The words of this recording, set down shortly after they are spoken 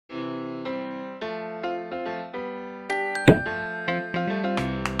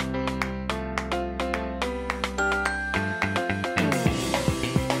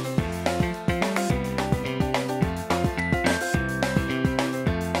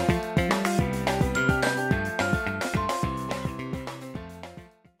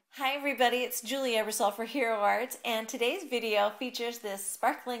everybody, it's Julie Ebersol for Hero Arts, and today's video features this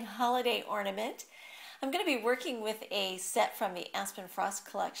sparkling holiday ornament. I'm going to be working with a set from the Aspen Frost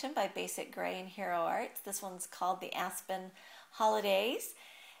collection by Basic Gray and Hero Arts. This one's called the Aspen Holidays,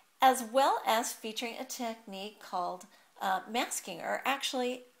 as well as featuring a technique called masking, or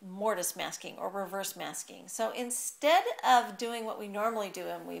actually mortise masking or reverse masking. So instead of doing what we normally do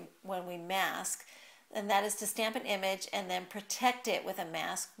when we mask, and that is to stamp an image and then protect it with a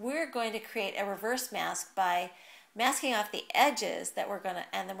mask, we're going to create a reverse mask by masking off the edges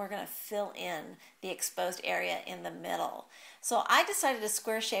and then we're going to fill in the exposed area in the middle. So I decided a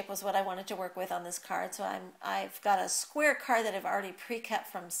square shape was what I wanted to work with on this card. So I've got a square card that I've already pre-cut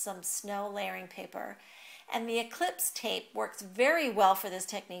from some snow layering paper. And the Eclipse tape works very well for this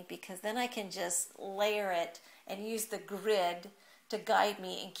technique because then I can just layer it and use the grid to guide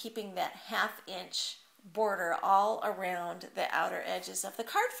me in keeping that ½ inch border all around the outer edges of the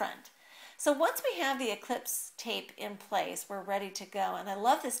card front. So once we have the Eclipse tape in place, we're ready to go. And I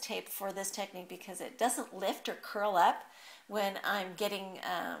love this tape for this technique because it doesn't lift or curl up when I'm getting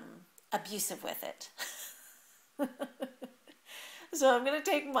abusive with it. So I'm going to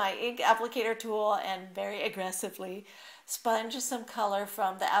take my ink applicator tool and very aggressively sponge some color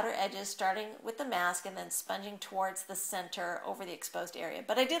from the outer edges, starting with the mask and then sponging towards the center over the exposed area.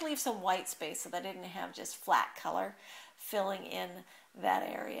 But I did leave some white space so that I didn't have just flat color filling in that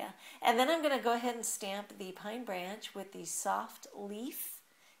area. And then I'm going to go ahead and stamp the pine branch with the soft leaf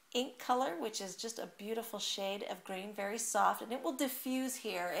ink color, which is just a beautiful shade of green, very soft, and it will diffuse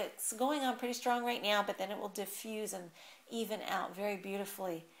here. It's going on pretty strong right now, but then it will diffuse and even out very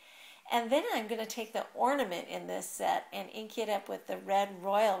beautifully. And then I'm going to take the ornament in this set and ink it up with the Red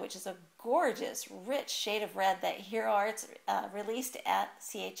Royal, which is a gorgeous, rich shade of red that Hero Arts released at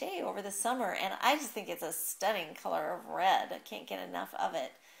CHA over the summer. And I just think it's a stunning color of red. I can't get enough of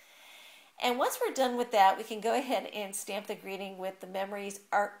it. And once we're done with that, we can go ahead and stamp the greeting with the Memories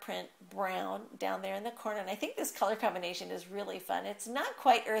Art Print Brown down there in the corner. And I think this color combination is really fun. It's not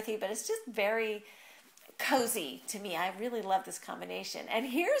quite earthy, but it's just very cozy to me. I really love this combination. And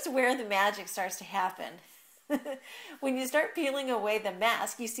here's where the magic starts to happen. When you start peeling away the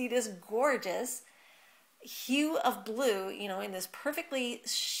mask, you see this gorgeous hue of blue, in this perfectly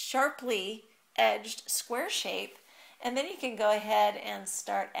sharply edged square shape. And then you can go ahead and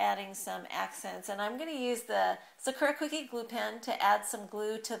start adding some accents. And I'm going to use the Sakura Cookie glue pen to add some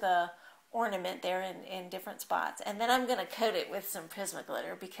glue to the ornament there in different spots. And then I'm going to coat it with some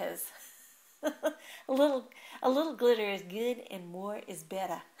Prismaglitter because a little glitter is good and more is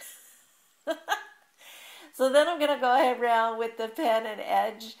better. So then I'm going to go ahead around with the pen and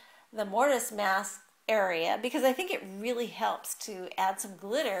edge the mortise mask area because I think it really helps to add some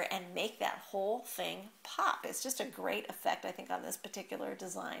glitter and make that whole thing pop. It's just a great effect, I think, on this particular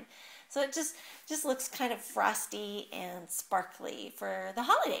design. So it just looks kind of frosty and sparkly for the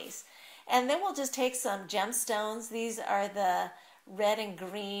holidays. And then we'll just take some gemstones. These are the red and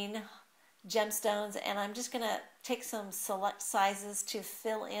green gemstones, and I'm just going to take some select sizes to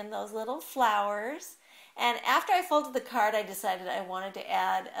fill in those little flowers. And after I folded the card, I decided I wanted to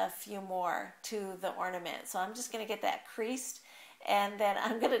add a few more to the ornament. So I'm just going to get that creased, and then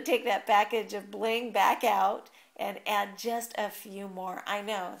I'm going to take that package of bling back out and add just a few more. I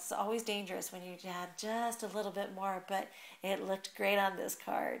know, it's always dangerous when you add just a little bit more, but it looked great on this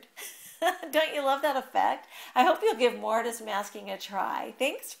card. Don't you love that effect? I hope you'll give mortise masking a try.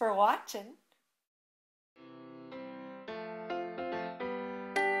 Thanks for watching.